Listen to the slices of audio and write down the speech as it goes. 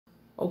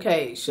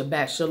Okay,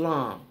 Shabbat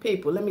Shalom.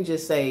 People, let me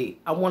just say,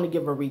 I want to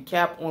give a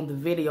recap on the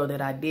video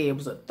that I did. It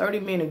was a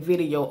 30-minute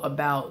video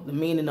about the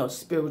meaning of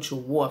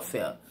spiritual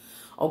warfare.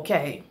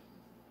 Okay,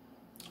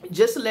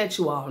 just to let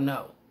you all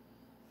know,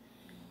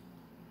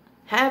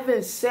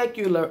 having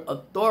secular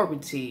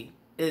authority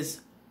is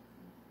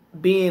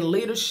being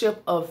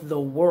leadership of the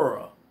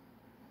world.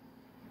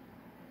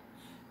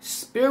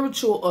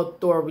 Spiritual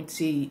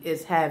authority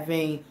is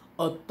having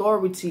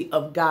authority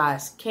of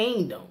God's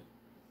kingdom.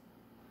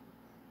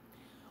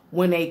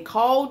 When a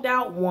called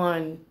out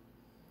one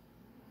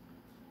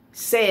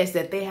says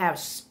that they have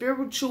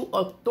spiritual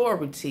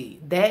authority,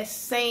 that's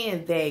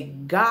saying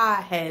that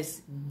God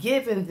has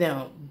given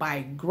them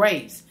by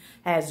grace,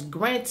 has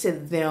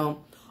granted them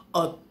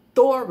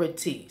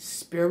authority,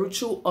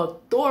 spiritual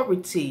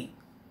authority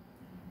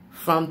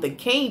from the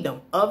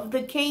kingdom, of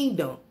the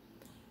kingdom,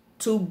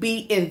 to be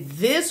in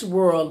this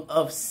world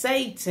of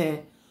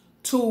Satan,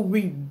 to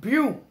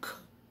rebuke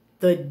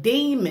the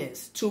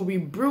demons, to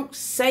rebuke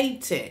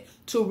Satan,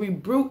 to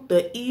rebuke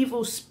the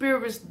evil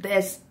spirits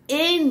that's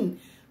in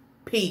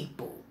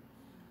people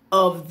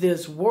of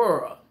this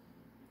world.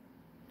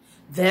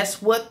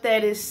 That's what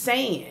that is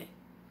saying.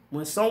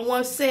 When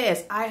someone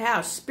says, I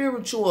have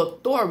spiritual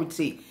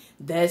authority,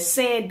 that's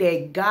saying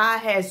that God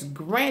has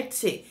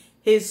granted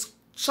his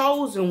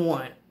chosen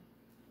one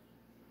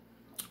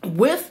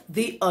with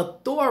the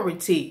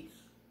authority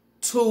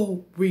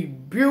to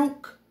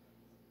rebuke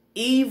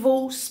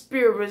evil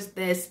spirits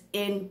that's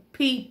in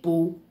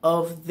people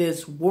of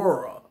this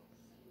world.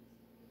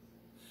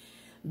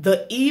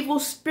 The evil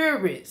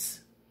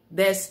spirits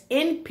that's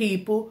in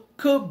people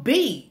could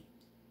be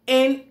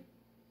and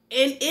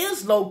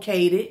is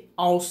located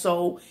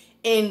also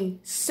in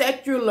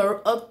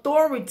secular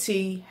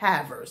authority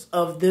havers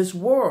of this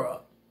world.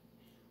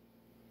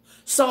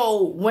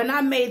 So when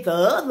I made the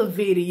other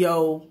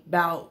video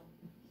about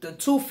the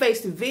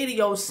two-faced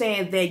video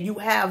saying that you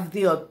have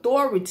the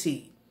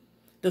authority,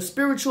 the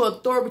spiritual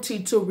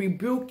authority to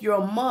rebuke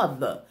your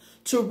mother,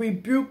 to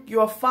rebuke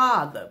your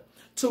father,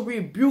 to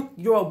rebuke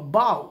your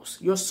boss,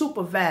 your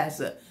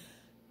supervisor.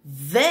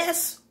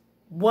 That's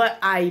what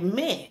I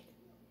meant.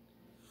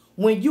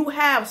 When you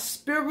have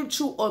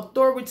spiritual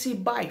authority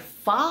by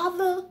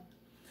Father,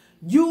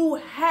 you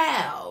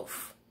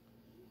have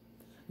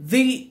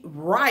the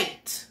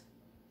right,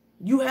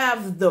 you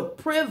have the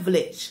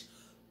privilege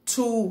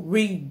to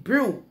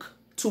rebuke,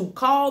 to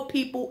call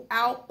people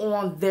out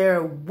on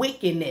their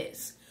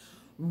wickedness,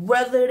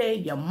 whether they're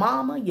your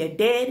mama, your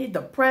daddy,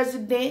 the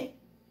president,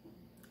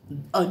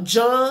 a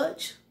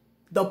judge,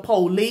 the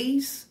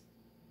police,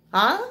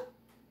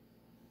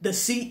 the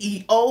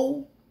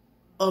CEO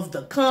of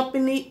the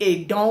company.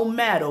 It don't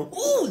matter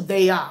who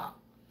they are.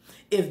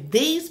 If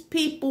these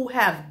people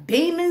have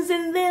demons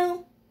in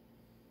them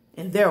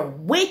and they're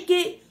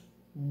wicked,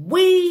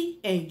 we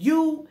and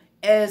you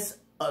as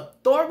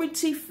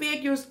authority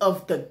figures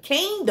of the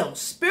kingdom,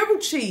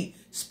 spiritual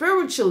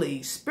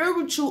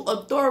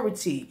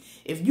authority.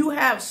 If you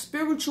have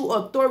spiritual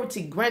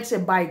authority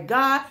granted by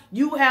God,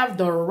 you have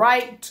the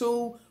right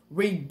to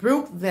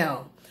rebuke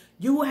them.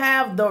 You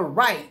have the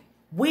right.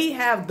 We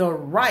have the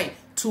right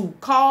to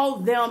call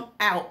them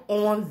out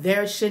on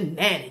their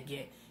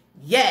shenanigans.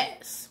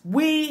 Yes,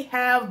 we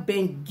have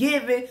been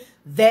given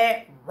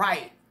that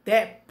right,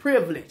 that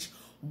privilege.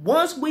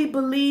 Once we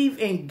believe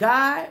in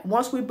God,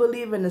 once we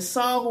believe in the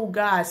Son who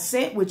God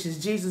sent, which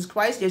is Jesus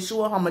Christ,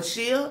 Yeshua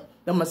HaMashiach,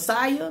 the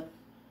Messiah,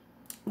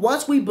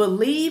 once we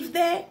believe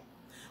that,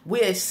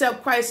 we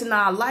accept Christ in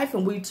our life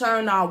and we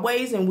turn our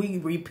ways and we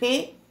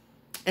repent,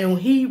 and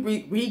he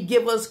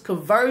give us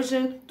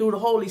conversion through the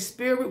Holy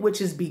Spirit,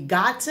 which is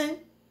begotten.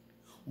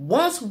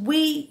 Once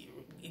we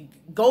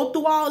go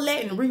through all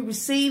that and we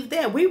receive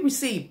that, we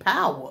receive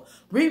power.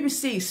 We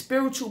receive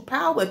spiritual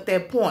power at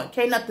that point.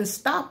 Can't nothing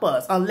stop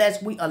us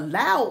unless we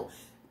allow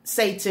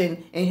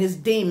Satan and his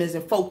demons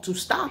and folk to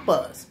stop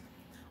us.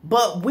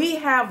 But we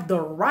have the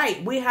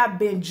right. We have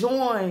been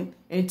joined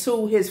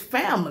into his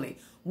family.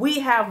 We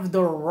have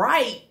the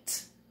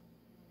right.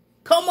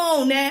 Come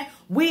on now.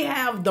 We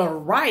have the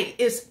right.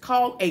 It's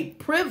called a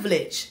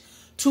privilege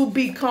to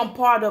become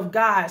part of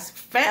God's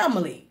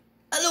family.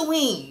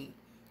 Elohim.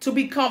 To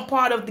become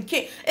part of the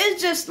king.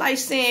 It's just like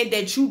saying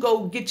that you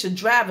go get your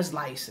driver's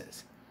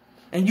license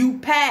and you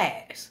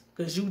pass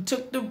because you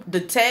took the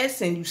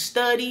test and you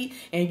studied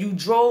and you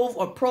drove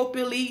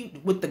appropriately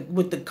with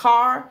the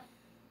car.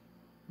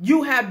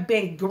 You have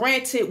been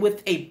granted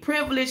with a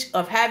privilege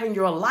of having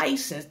your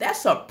license.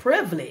 That's a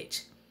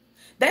privilege.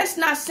 That's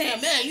not saying,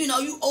 man, you know,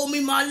 you owe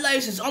me my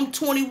license. I'm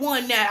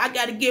 21 now. I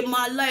got to get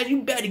my license.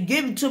 You better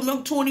give it to me.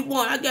 I'm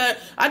 21.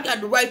 I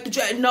got the right to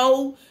drive.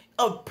 No.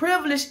 A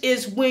privilege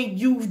is when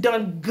you've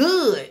done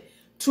good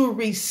to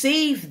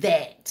receive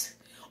that,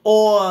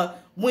 or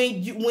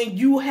when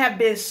you have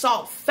been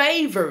sought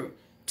favor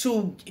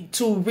to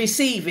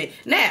receive it.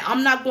 Now,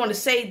 I'm not going to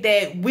say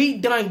that we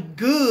done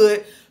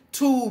good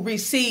to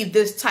receive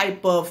this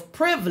type of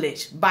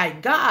privilege by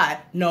God.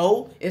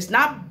 No, it's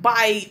not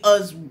by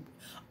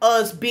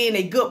us being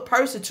a good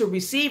person to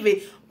receive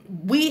it.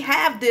 We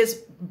have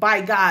this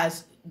by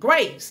God's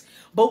grace.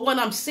 But what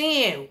I'm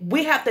saying,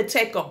 we have to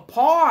take a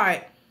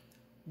part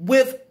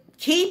with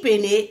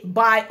keeping it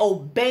by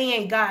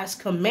obeying God's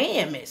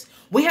commandments.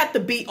 We have to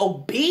be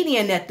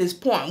obedient at this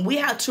point. We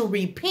have to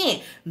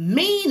repent,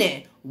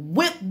 meaning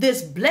with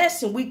this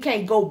blessing, we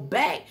can't go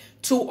back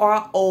to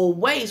our old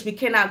ways. We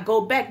cannot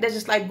go back. That's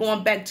just like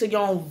going back to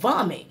your own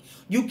vomit.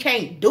 You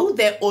can't do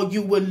that or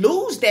you will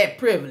lose that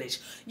privilege.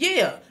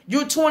 Yeah,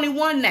 you're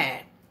 21 now.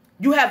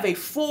 You have a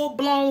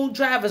full-blown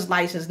driver's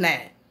license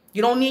now.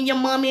 You don't need your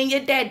mommy and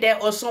your dad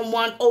or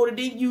someone older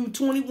than you,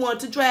 21,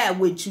 to drive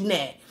with you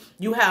now.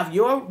 You have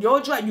your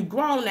drive. You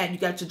grown now. You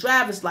got your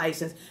driver's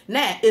license.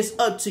 Now it's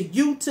up to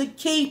you to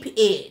keep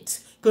it,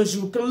 because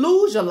you can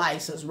lose your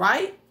license,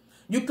 right?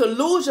 You can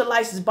lose your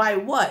license by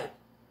what?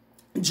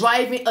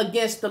 Driving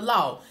against the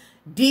law,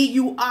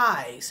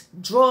 DUIs,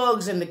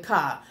 drugs in the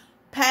car,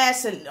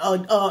 passing,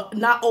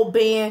 not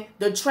obeying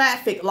the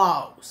traffic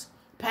laws,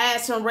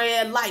 passing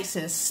red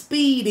lights,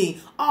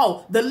 speeding.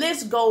 Oh, the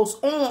list goes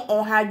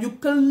on how you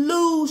can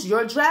lose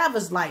your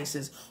driver's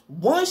license.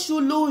 Once you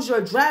lose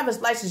your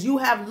driver's license, you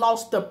have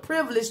lost the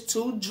privilege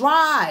to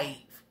drive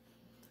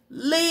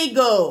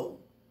legal.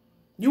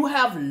 You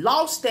have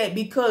lost that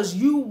because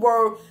you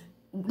were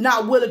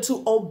not willing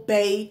to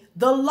obey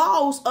the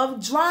laws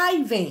of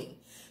driving.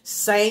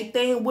 Same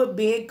thing with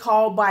being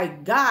called by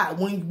God.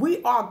 When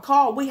we are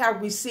called, we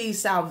have received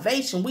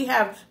salvation. We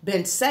have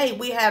been saved.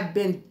 We have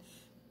been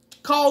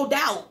called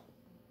out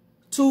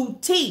to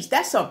teach.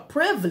 That's a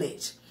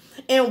privilege.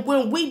 And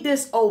when we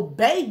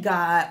disobey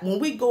God, when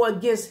we go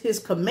against his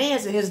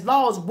commands and his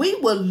laws, we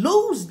will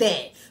lose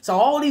that. So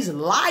all these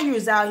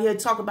liars out here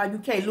talking about you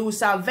can't lose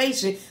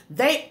salvation,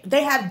 they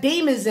have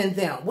demons in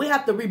them. We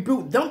have to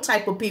rebuke them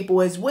type of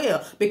people as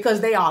well, because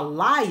they are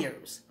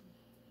liars.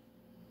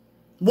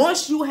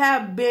 Once you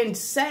have been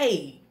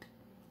saved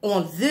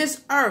on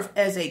this earth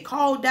as a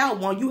called out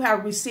one, you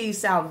have received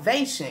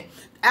salvation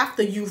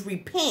after you've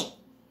repent.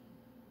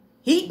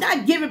 He's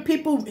not giving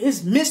people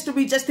his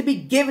mystery just to be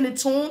giving it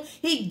to them.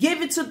 He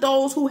give it to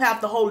those who have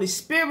the Holy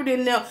Spirit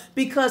in them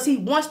because he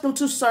wants them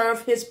to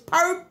serve his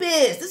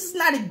purpose. This is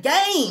not a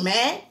game,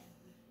 man.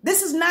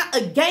 This is not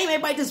a game.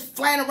 Everybody just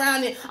flying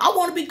around and I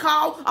want to be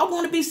called. I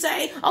want to be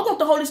saved. I want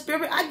the Holy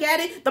Spirit. I get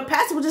it. The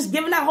pastor was just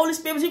giving out Holy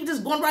Spirit. He was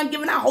just going around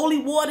giving out holy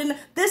water. And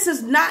this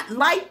is not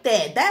like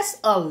that. That's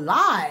a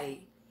lie.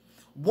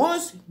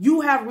 Once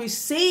you have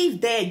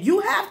received that, you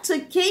have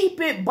to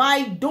keep it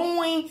by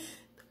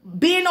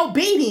being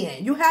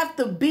obedient. You have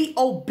to be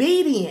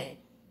obedient.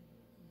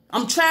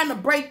 I'm trying to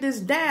break this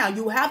down.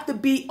 You have to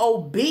be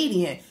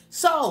obedient.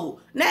 So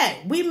now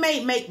we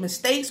may make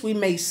mistakes. We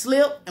may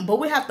slip, but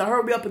we have to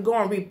hurry up and go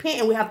and repent.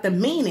 And we have to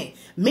mean it.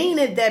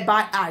 Meaning that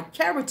by our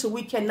character,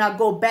 we cannot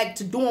go back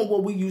to doing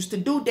what we used to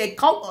do that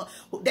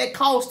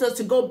caused us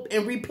to go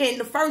and repent in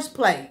the first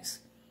place.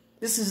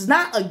 This is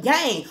not a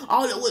game.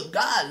 All that with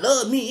God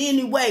love me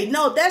anyway.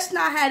 No, that's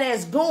not how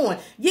that's going.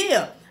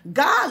 Yeah.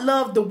 God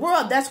loved the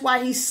world. That's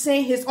why he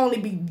sent his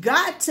only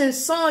begotten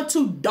son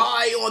to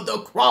die on the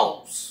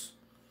cross.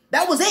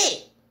 That was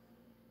it.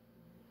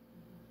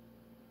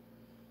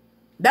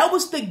 That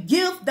was the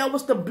gift. That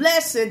was the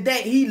blessing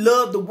that he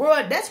loved the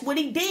world. That's what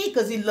he did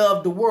because he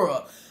loved the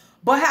world.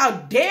 But how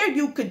dare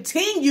you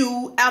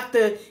continue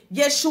after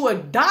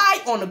Yeshua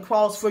died on the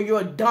cross for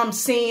your dumb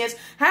sins?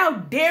 How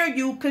dare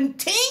you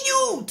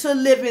continue to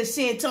live in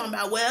sin talking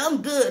about, well,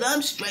 I'm good,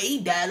 I'm straight,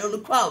 he died on the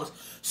cross.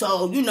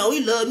 So, he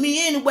loved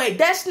me anyway.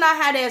 That's not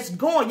how that's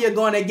going. You're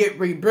going to get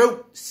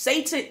rebuked.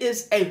 Satan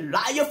is a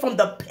liar from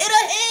the pit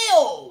of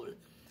hell.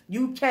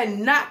 You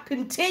cannot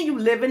continue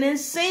living in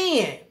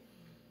sin.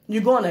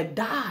 You're going to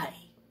die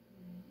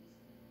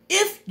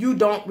if you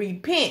don't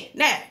repent.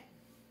 Now,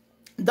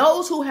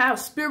 those who have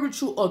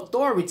spiritual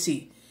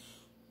authority,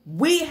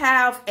 we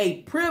have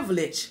a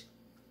privilege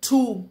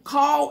to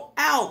call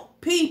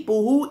out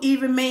people who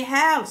even may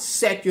have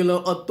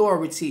secular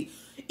authority.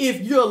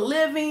 If you're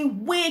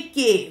living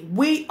wicked,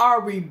 we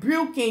are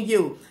rebuking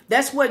you.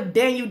 That's what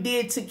Daniel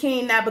did to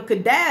King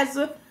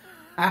Nebuchadnezzar.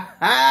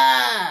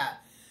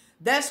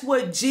 That's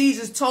what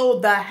Jesus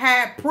told the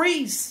high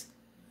priest.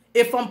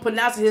 If I'm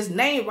pronouncing his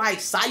name right,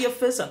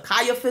 Caiaphas or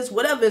Caiaphas,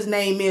 whatever his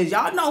name is.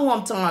 Y'all know who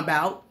I'm talking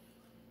about.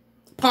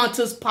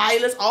 Pontius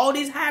Pilate, all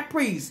these high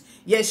priests.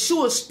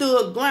 Yeshua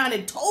stood ground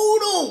and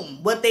told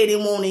them what they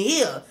didn't want to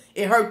hear.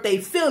 It hurt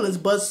their feelings,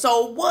 but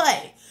so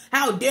what?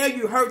 How dare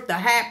you hurt the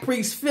high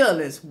priest's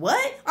feelings?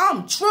 What?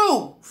 I'm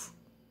truth.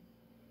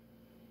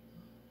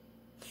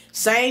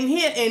 Same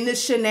here in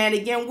this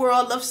shenanigan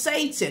world of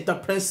Satan. The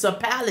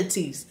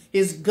principalities,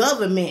 his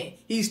government.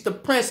 He's the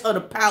prince of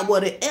the power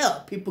of the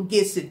air. People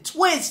gets it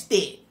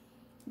twisted.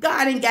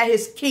 God ain't got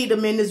his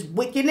kingdom in his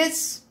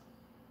wickedness.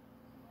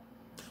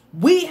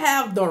 We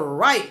have the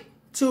right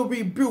to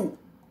rebuke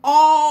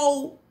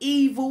all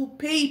evil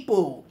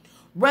people.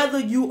 Whether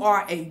you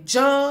are a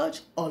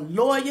judge, a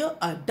lawyer,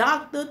 a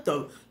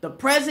doctor, the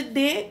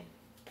president,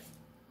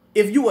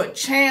 if you are a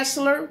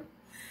chancellor,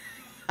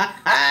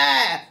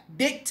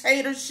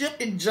 dictatorship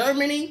in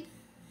Germany,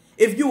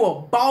 if you a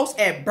boss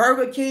at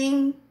Burger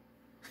King,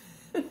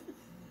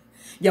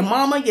 your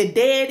mama, your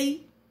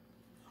daddy,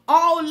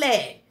 all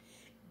that.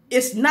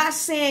 It's not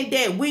saying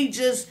that we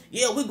just,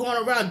 we're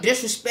going around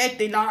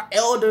disrespecting our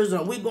elders,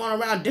 or we're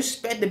going around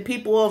disrespecting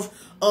people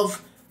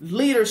of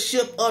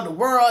leadership of the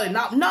world.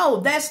 And no,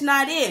 that's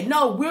not it.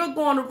 No, we're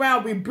going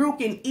around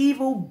rebuking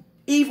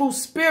evil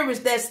spirits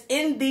that's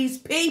in these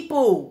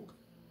people.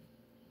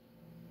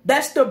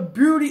 That's the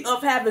beauty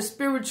of having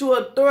spiritual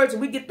authority.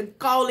 We get to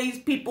call these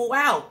people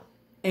out.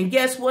 And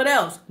guess what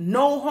else?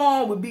 No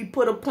harm would be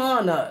put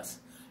upon us.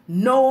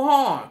 No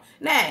harm.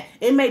 Now,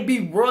 it may be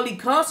worldly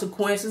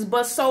consequences,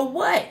 but so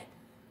what?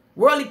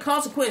 Worldly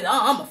consequences.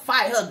 I'm going to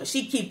fight her because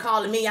she keep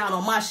calling me out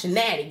on my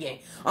shenanigan.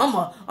 I'm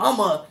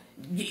going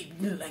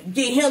to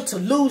get him to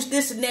lose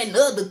this and that and the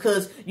other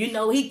because,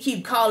 he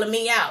keep calling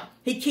me out.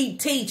 He keep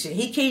teaching.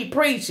 He keep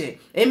preaching.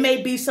 It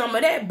may be some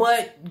of that,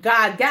 but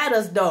God got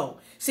us though.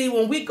 See,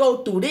 when we go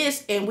through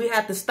this and we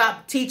have to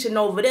stop teaching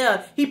over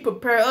there, he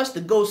prepare us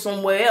to go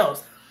somewhere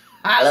else.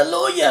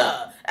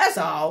 Hallelujah. That's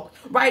all.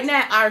 Right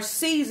now, our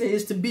season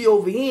is to be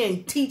over here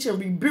and teach and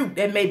rebuke.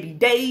 That may be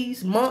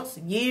days, months,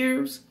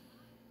 years.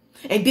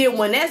 And then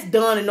when that's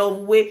done and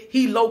over with,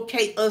 he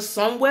locate us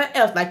somewhere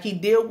else like he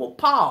did with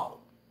Paul.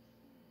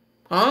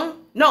 Huh?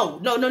 No.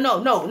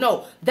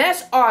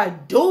 That's our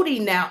duty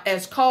now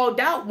as called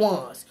out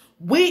ones.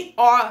 We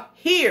are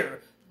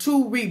here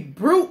to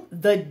rebuke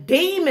the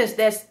demons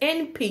that's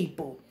in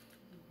people.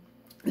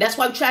 That's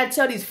why we try to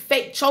tell these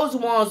fake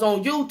chosen ones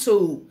on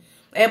YouTube.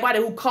 Everybody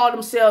who call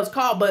themselves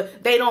called,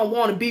 but they don't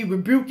want to be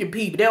rebuking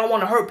people. They don't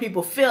want to hurt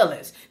people's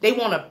feelings. They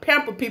want to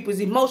pamper people's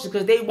emotions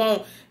because they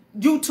want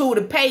YouTube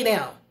to pay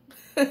them.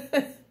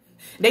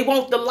 They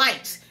want the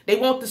likes. They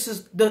want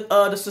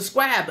the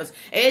subscribers.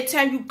 Every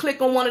time you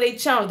click on one of their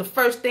channels, the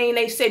first thing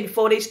they say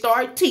before they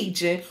start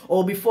teaching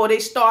or before they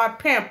start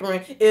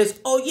pampering is,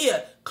 oh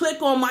yeah,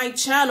 click on my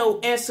channel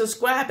and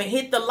subscribe and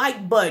hit the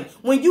like button.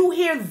 When you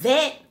hear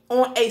that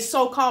on a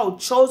so-called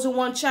chosen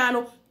one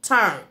channel,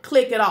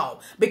 click it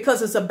off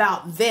because it's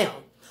about them.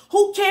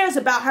 Who cares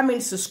about how many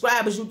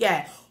subscribers you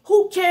got?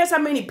 Who cares how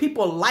many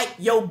people like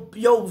your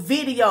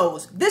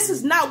videos? This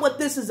is not what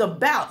this is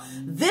about.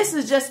 This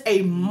is just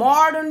a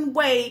modern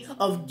way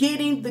of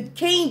getting the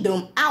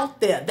kingdom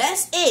out there.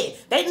 That's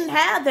it. They didn't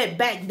have that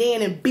back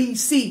then in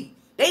BC.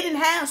 They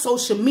didn't have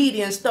social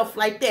media and stuff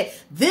like that.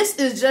 This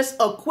is just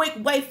a quick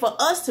way for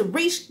us to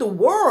reach the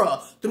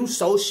world through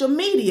social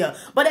media.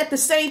 But at the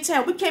same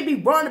time, we can't be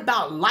worried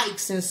about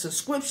likes and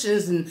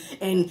subscriptions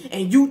and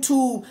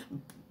YouTube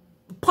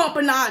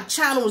pumping our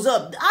channels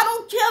up. I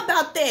don't care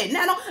about that.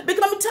 Now,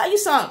 because let me tell you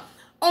something.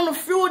 On a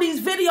few of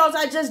these videos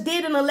I just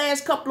did in the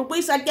last couple of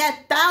weeks, I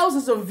got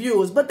thousands of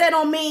views. But that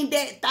don't mean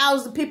that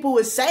thousands of people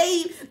were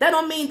saved. That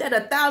don't mean that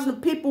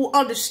 1,000 people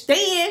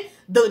understand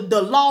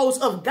the laws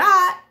of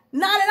God.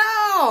 Not at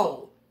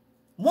all.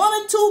 1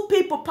 or 2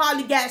 people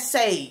probably got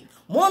saved.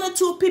 1 or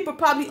 2 people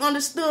probably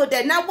understood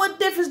that. Now, what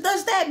difference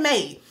does that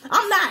make?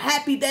 I'm not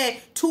happy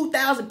that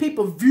 2,000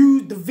 people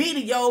viewed the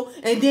video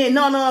and then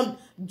none of them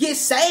get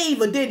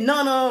saved or then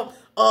none of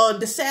them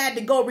decide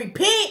to go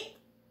repent.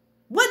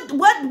 What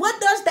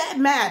does that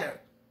matter?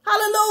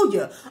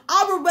 Hallelujah.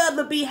 I would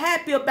rather be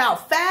happy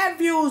about 5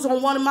 views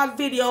on one of my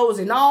videos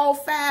and all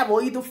 5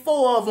 or either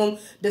 4 of them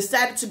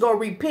decided to go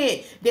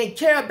repent than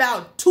care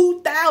about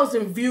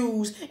 2,000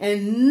 views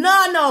and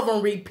none of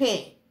them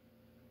repent.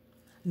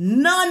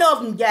 None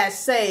of them got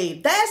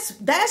saved.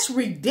 That's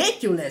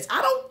ridiculous.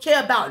 I don't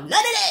care about none of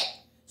that.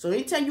 So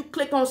anytime you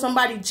click on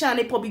somebody's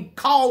channel, they probably be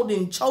called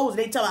and chosen.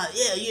 They tell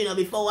us, yeah,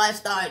 before I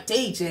start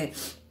teaching,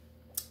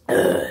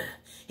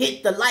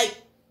 hit the like.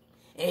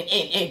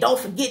 And don't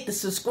forget to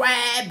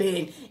subscribe.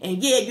 And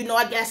yeah,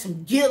 I got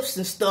some gifts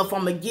and stuff.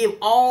 I'm going to give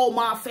all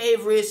my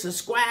favorites.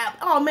 Subscribe.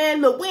 Oh,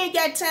 man, look, we ain't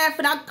got time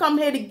for that. I come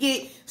here to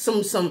get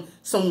some healing.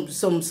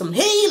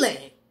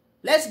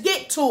 Let's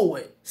get to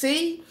it.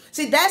 See,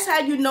 that's how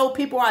you know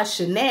people are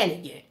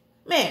shenanigans.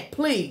 Man,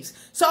 please.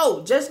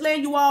 So, just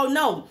letting you all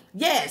know,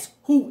 yes,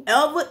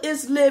 whoever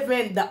is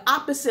living the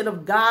opposite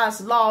of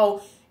God's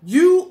law,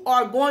 you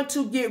are going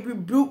to get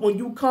rebuked when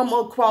you come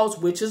across,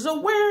 which is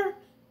a rare.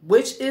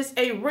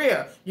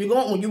 You're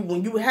going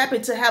when you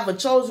happen to have a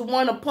chosen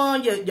one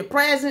upon your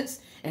presence,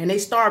 and they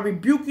start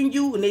rebuking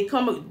you, and they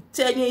come and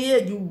tell you, yeah,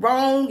 you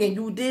wrong, and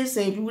you this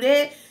and you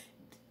that.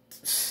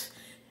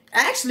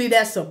 Actually,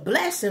 that's a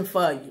blessing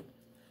for you,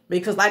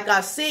 because like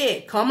I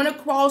said, coming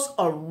across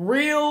a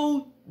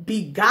real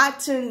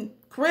begotten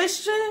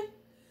Christian,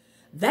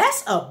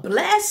 that's a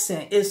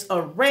blessing. It's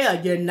a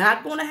rare. You're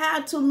not going to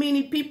have too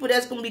many people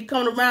that's going to be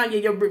coming around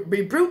you,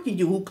 rebuking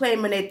you, who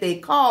claiming that they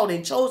called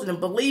and chosen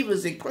and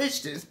believers and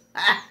Christians.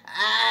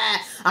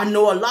 I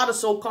know a lot of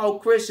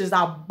so-called Christians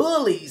are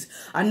bullies.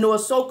 I know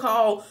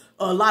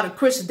a lot of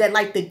Christians that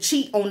like to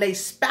cheat on their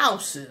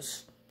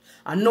spouses.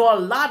 I know a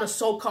lot of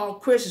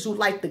so-called Christians who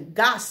like to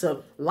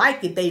gossip,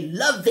 like it. They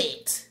love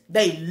it.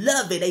 They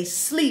love it. They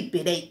sleep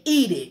it. They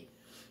eat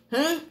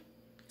it.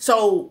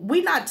 So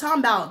we're not talking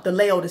about the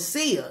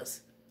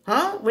Laodiceas.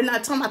 We're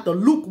not talking about the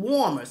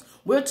lukewarmers.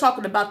 We're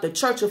talking about the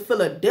Church of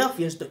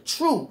Philadelphia, the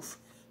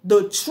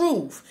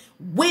truth,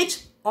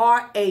 which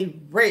are a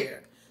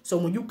rare. So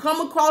when you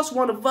come across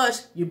one of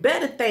us, you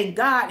better thank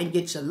God and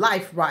get your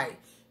life right.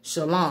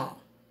 Shalom.